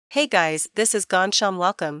Hey guys, this is Gansham.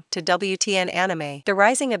 Welcome to WTN Anime. The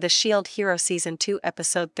Rising of the Shield Hero Season 2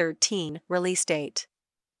 Episode 13, Release Date.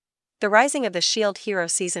 The Rising of the Shield Hero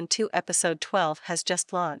Season 2 Episode 12 has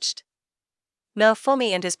just launched. Naofumi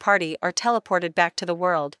and his party are teleported back to the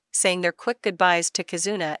world, saying their quick goodbyes to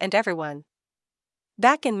Kizuna and everyone.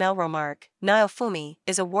 Back in Melromarc, Naofumi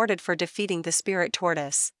is awarded for defeating the Spirit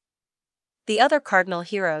Tortoise. The other Cardinal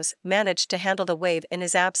Heroes managed to handle the wave in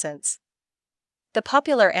his absence. The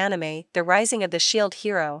popular anime, The Rising of the Shield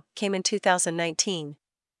Hero, came in 2019.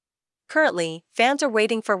 Currently, fans are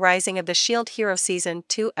waiting for Rising of the Shield Hero Season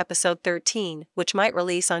 2 Episode 13, which might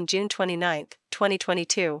release on June 29,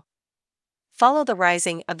 2022. Follow the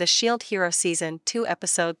Rising of the Shield Hero Season 2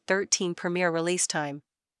 Episode 13 premiere release time.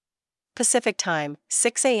 Pacific Time,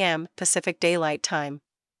 6 a.m. Pacific Daylight Time.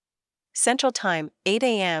 Central Time, 8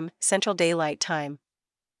 a.m. Central Daylight Time.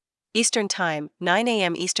 Eastern Time, 9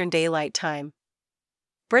 a.m. Eastern Daylight Time.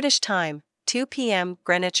 British Time, 2 p.m.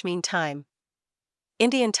 Greenwich Mean Time.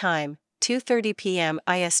 Indian Time, 2:30 p.m.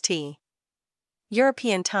 IST.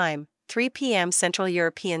 European Time, 3 p.m. Central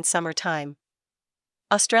European Summer Time.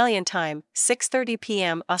 Australian Time, 6:30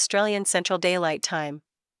 p.m. Australian Central Daylight Time.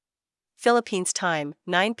 Philippines Time,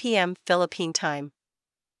 9 p.m. Philippine Time.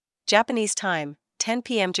 Japanese Time, 10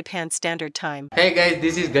 p.m. Japan Standard Time. Hey guys,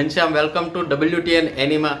 this is Gansham. Welcome to WTN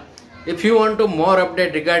Anima. If you want to more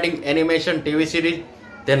update regarding animation TV series,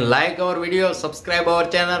 then like our video, subscribe our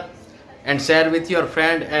channel and share with your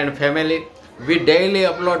friend and family. We daily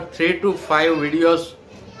upload 3 to 5 videos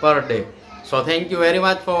per day. So thank you very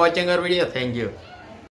much for watching our video. Thank you.